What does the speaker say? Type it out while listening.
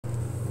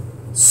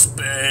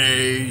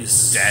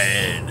Space!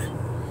 Dead.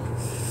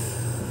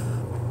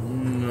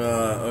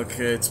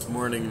 Okay, it's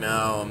morning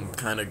now. I'm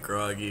kinda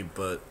groggy,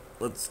 but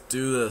let's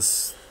do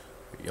this.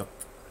 Yep.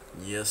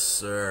 Yes,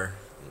 sir.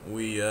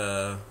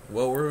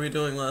 What were we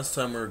doing last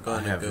time? We were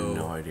going to go... I have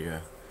no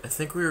idea. I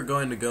think we were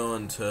going to go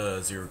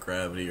into zero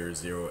gravity or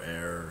zero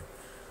air. Or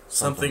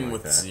something like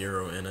with that.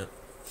 zero in it.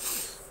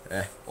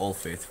 Old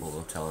Faithful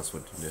will tell us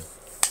what to do.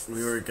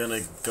 We were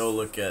gonna go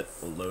look at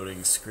the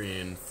loading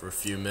screen for a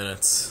few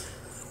minutes.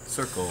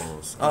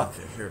 Circles.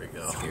 Okay, here we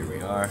go. Here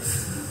we are.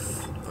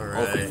 Alright.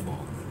 Old Faithful.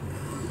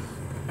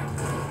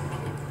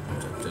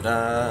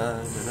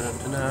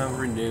 Da-da-da-da-da-da,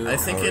 renew. I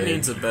think it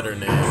needs a better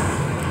name.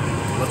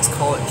 Let's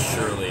call it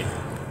Shirley.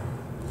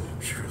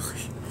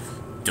 Shirley.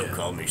 Don't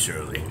call me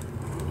Shirley.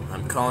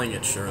 I'm calling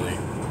it Shirley.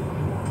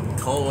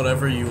 Call it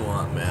whatever you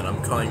want, man.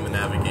 I'm calling the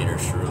navigator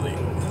Shirley.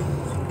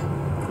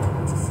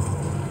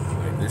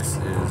 Wait, this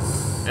is...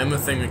 And the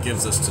thing that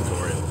gives us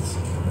tutorials.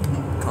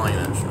 I'm calling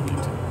that Shirley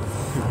too.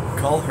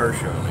 Call her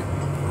Shirley.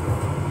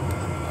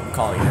 I'm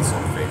calling this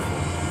Old Faithful.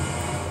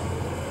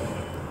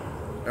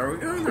 Are we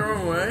going the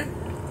wrong way?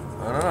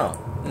 I don't know.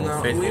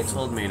 Old Faithful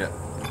told me to...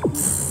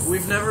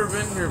 We've never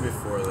been here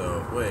before,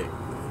 though. Wait.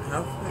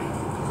 How?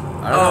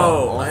 I don't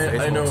know. Old I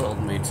Faithful know.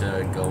 told me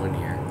to go in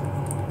here.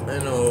 I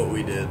know what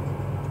we did.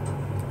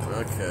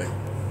 Okay.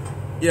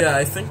 Yeah,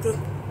 I think that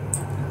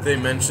they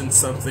mentioned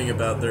something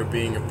about there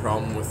being a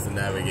problem with the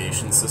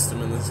navigation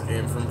system in this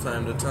game from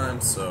time to time,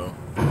 so...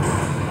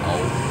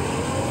 Oh.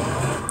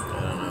 I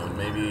don't know,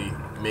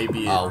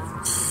 maybe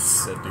it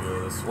said to go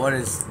this way. What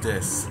is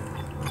this?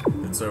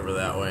 It's over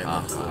that way and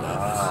then to the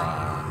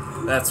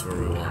left. That's where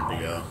we want to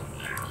go.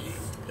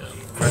 Yeah.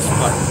 Press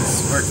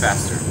buttons. Work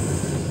faster.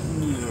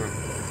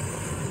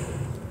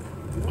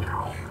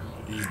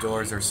 These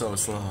doors are so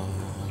slow.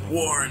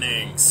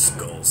 Warning,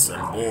 skull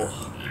symbol.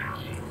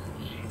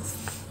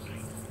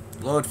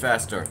 Load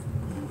faster.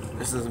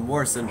 This is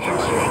worse than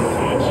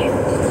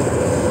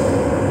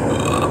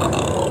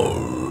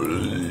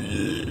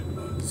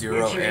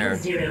zero air.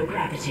 Zero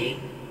gravity.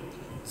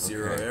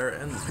 Zero air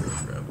and zero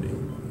gravity.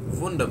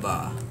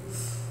 Wunderbar.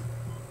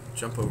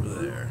 Jump over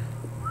there.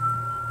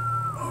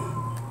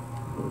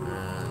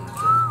 And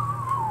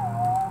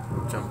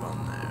jump on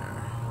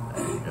there.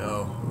 There you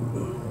go.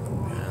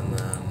 And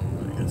then,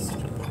 I guess,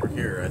 jump over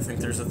here. I think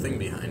there's a thing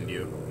behind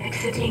you.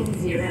 Exiting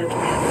zero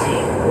gravity.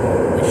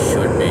 We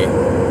should be.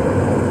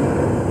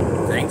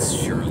 Thanks,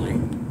 Shirley.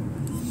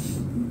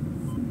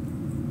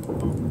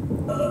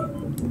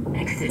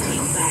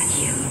 Exiting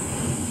vacuum.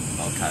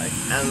 Okay.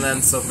 And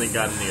then something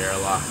got in the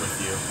airlock with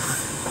you.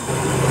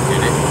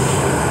 Did it?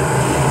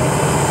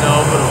 No,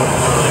 but it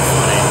was really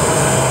funny.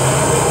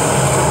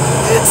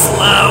 It's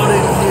loud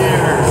in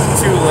here!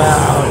 Too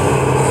loud.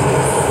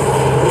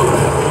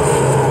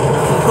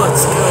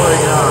 What's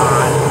going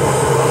on?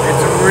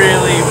 It's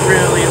really,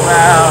 really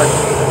loud.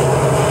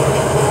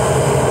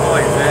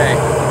 Oy vey.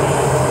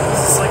 Is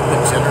this like the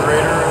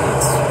generator?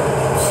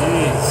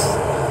 Jeez.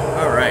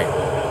 Alright.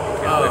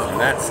 Get away from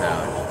that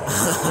sound.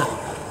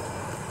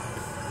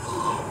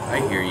 I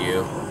hear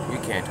you. You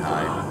can't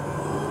hide.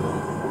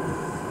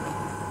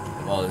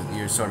 Well,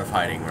 you're sort of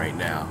hiding right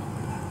now.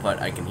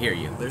 But I can hear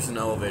you. There's an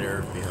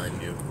elevator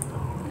behind you.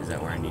 Is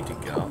that where I need to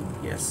go?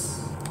 Yes.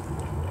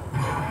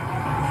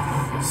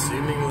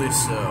 Seemingly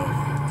so.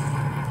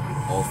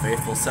 Old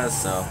Faithful says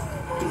so.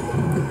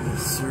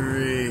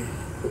 Three.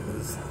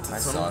 I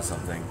saw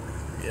something.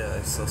 Yeah,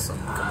 I saw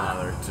something come out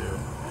of there too.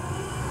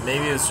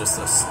 Maybe it's just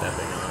us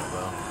stepping on it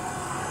though.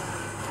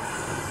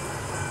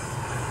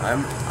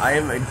 I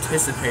am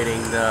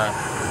anticipating the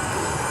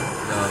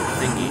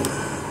thingy.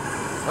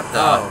 What the?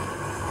 Oh.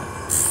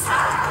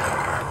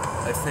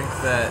 I think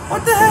that...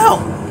 What the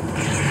hell?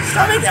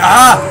 Stop it!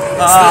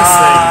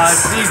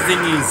 It's these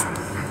thingies.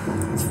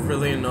 It's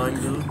really annoying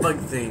little bug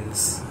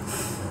things.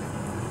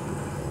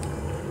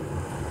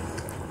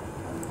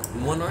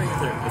 I'm wondering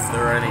if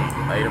there are any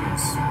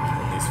items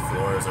on these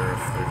floors or if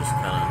they're just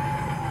kind of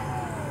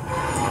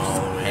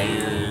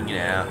hanging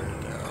out.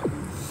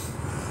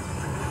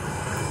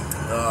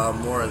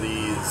 More of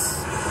these.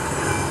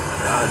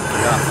 God,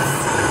 yeah.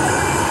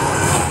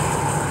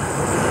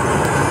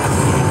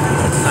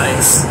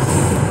 Nice.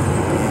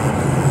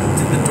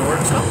 Did the door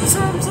jump his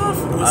arms off?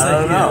 I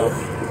don't know.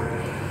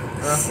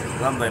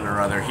 Something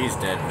or other. He's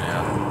dead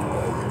now.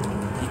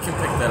 You can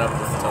pick that up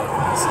with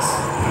telekinesis.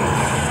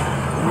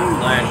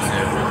 Land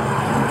to.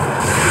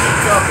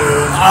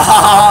 Kaboom!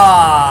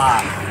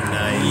 Ah!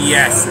 Nice.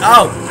 Yes.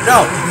 Oh no!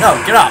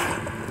 Get off.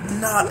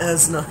 Not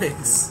as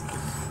nice.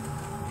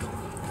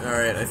 All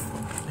right.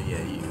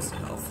 Yeah, you used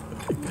health.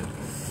 Okay, good.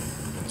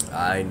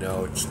 I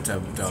know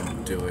what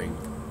I'm doing.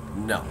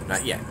 No,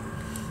 not yet.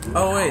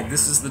 Oh wait,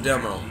 this is the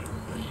demo.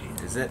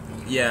 Is it?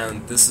 Yeah,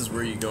 and this is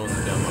where you go in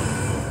the demo.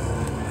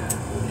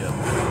 Yep.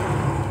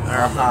 I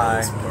remember Hi.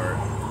 this part.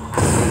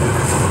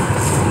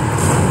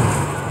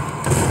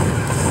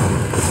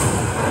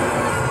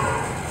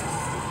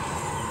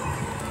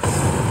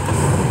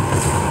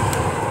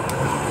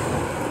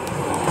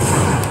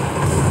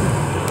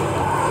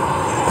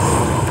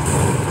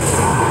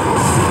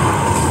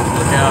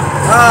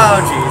 Oh,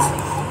 jeez.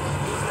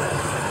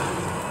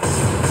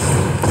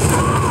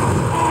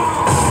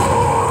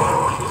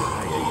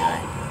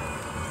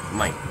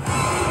 Mike.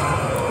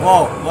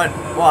 Whoa, what?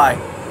 Why?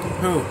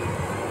 Who?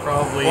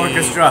 Probably...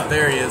 Orchestra.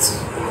 There he is.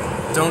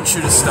 Don't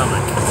shoot his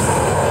stomach.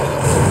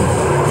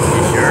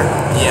 You sure?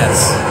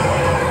 Yes.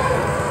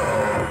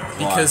 Why?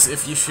 Because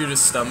if you shoot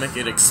his stomach,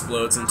 it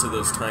explodes into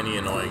those tiny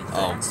annoying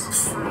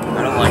things. Oh,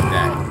 I don't like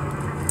that.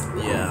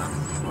 Yeah.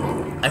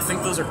 I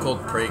think those are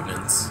called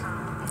pregnants.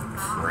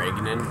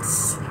 Pregnant?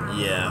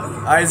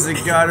 Yeah.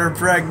 Isaac got her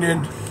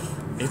pregnant.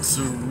 It's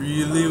a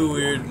really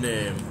weird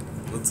name.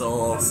 That's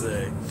all I'll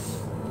say.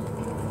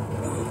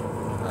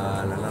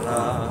 La la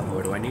la.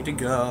 Where do I need to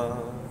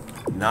go?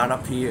 Not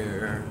up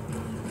here.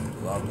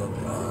 Blah blah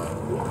blah.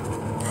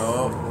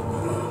 Oh.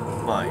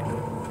 Mine.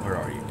 Where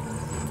are you?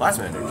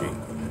 Plasma energy.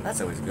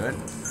 That's always good.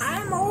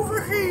 I'm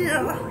over here.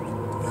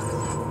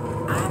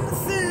 I'm a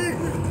thing.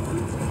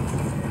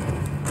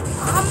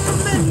 I'm the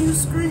menu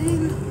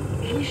screen.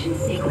 Ignition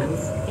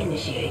sequence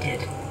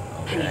initiated.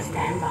 Please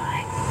stand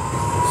by.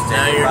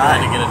 Now you're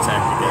going to get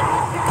attacked again.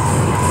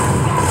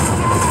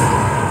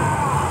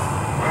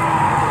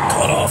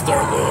 Cut off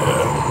their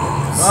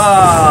limbs.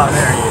 Ah,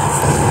 there he is.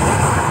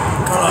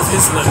 Cut off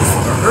his limbs.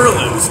 Or her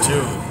limbs,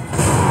 too.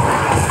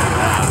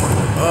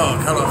 Oh,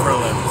 cut off her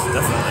limbs.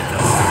 Definitely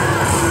cut off.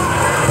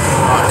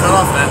 Oh, cut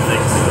off that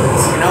thing's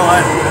limbs. You know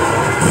what?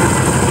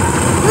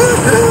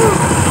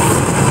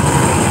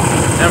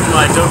 Never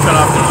mind, don't cut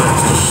off their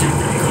limbs. Just shoot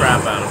the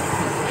crap out of them.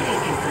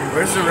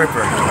 Where's the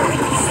Ripper?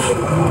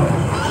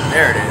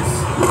 There it is.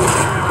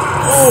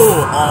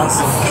 Oh,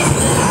 awesome.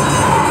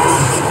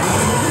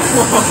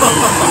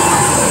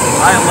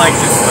 I like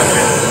this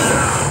weapon.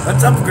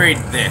 Let's upgrade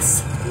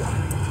this.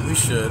 We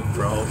should,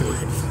 probably.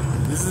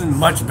 This is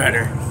much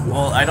better.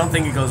 Well, I don't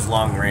think it goes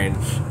long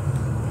range.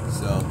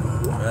 So,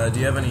 Do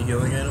you have any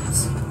healing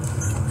items?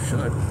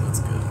 should. That's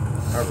good.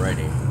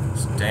 Alrighty.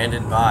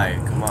 Standing by.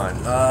 Come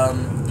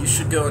on. You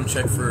should go and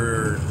check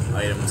for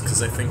items,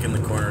 because I think in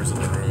the corners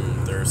of the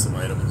room there are some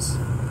items.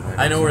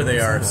 I know where they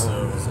are,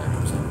 so...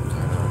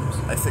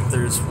 I think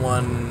there's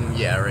one,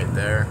 yeah, right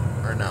there.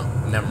 Or no,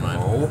 never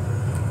mind. Oh.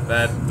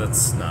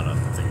 That's not a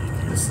thing you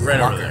can use. Right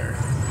over there.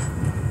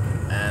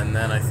 And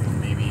then I think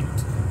maybe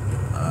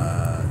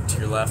to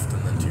your left,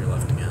 and then to your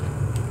left again.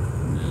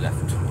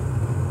 Left.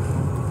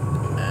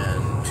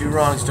 And 2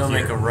 wrongs don't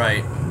here. make a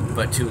right,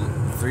 but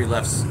 3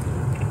 lefts,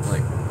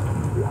 like...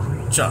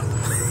 Jump.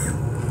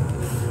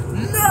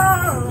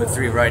 No! But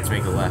 3 rights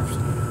make a left.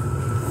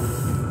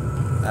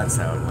 That's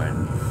how it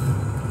went.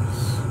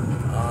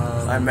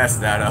 I messed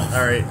that up.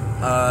 Alright,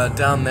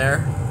 down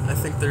there, I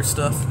think there's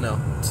stuff. No,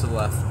 to the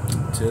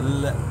left. To the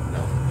left.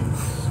 No.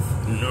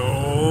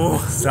 No!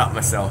 Stop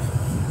myself.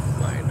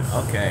 Fine.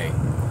 Okay.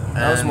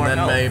 That was And more then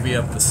help. maybe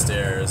up the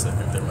stairs, I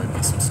think there might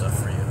be some stuff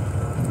for you.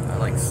 I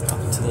like stuff.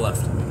 To the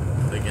left.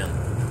 Again.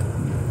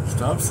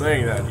 Stop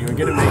saying that. You're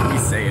gonna make me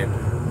say it.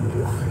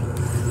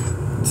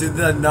 To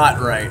the not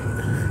right.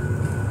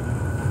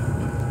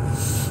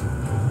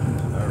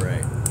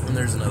 Alright. And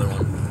there's another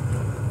one.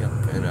 Yep,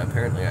 and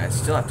apparently I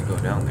still have to go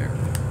down there.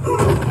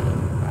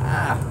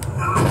 Ah!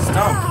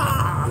 Stomp!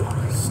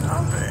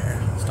 Stop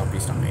it. Stumpy,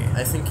 stumpy.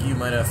 I think you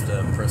might have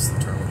to press the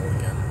terminal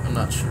again. I'm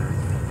not sure.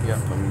 Yep,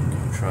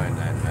 I'm trying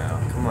that now.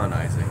 Come on,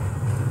 Isaac.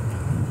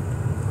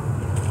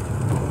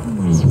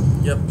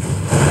 Yep.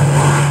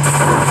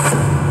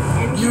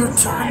 You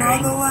Turn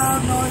on the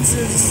loud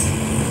noises.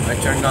 I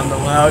turned on the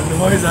loud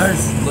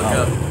noises. Look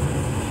up.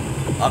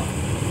 Up.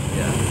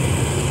 Yeah.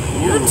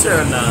 You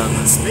turned on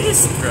the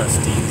space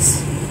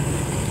crusties.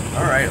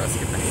 Alright, let's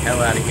get the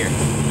hell out of here.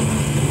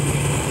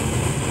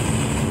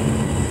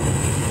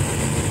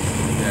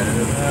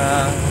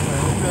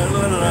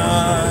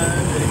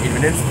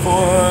 Even it's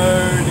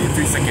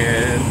 43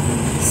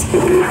 seconds.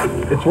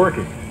 It's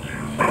working.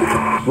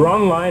 We're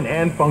online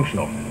and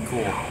functional.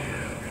 Cool.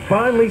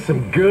 Finally,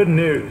 some good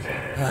news.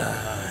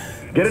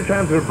 Get a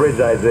tram to the bridge,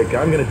 Isaac.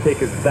 I'm gonna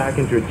take us back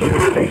into a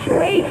geostation.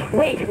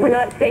 Wait, we're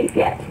not safe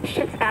yet.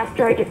 Ship's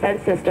asteroid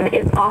defense system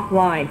is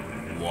offline.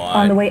 What?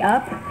 On the way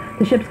up,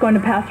 the ship's going to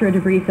pass through a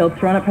debris field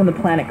thrown up from the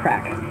planet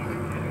crack.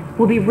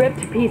 We'll be ripped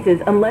to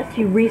pieces unless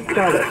you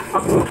restart it.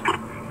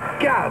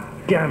 God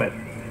damn it.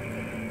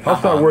 I'll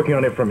start working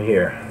on it from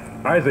here.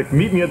 Isaac,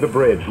 meet me at the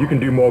bridge. You can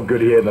do more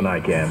good here than I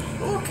can.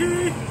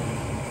 Okay.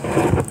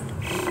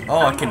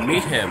 Oh, I can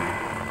meet him.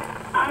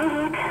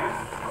 Isaac,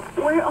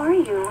 where are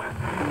you?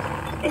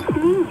 It's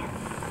me,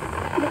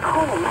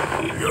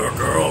 Nicole. Your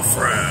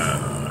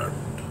girlfriend.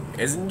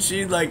 Isn't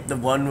she like the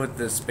one with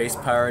the space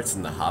pirates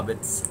and the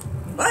hobbits?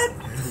 What?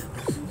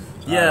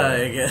 Yeah,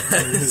 I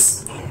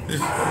guess.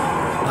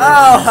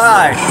 Oh,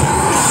 hi!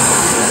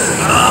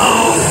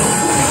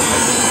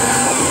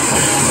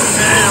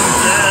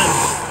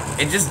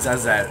 It just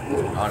does that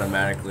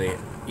automatically.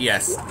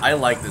 Yes, I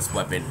like this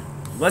weapon.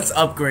 Let's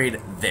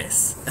upgrade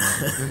this.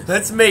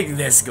 Let's make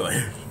this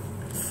good.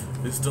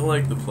 I still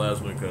like the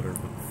plasma cutter,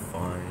 but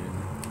fine.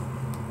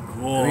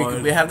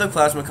 God. We have the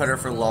plasma cutter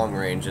for long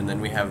range, and then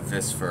we have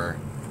this for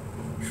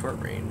short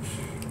range.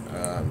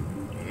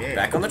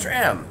 Back on the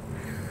tram.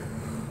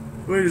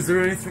 Wait, is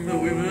there anything that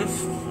we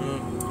missed?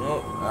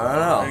 Oh, I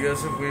don't know. I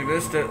guess if we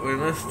missed it, we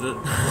missed it.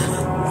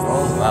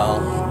 Oh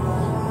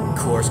well.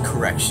 Course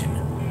correction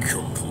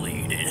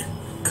completed.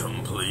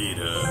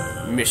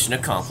 Mission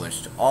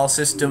accomplished. All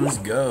systems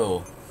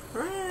go.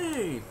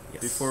 Hooray!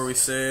 Yes. Before we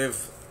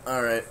save,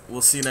 alright,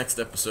 we'll see you next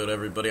episode,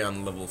 everybody,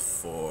 on level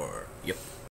 4. Yep.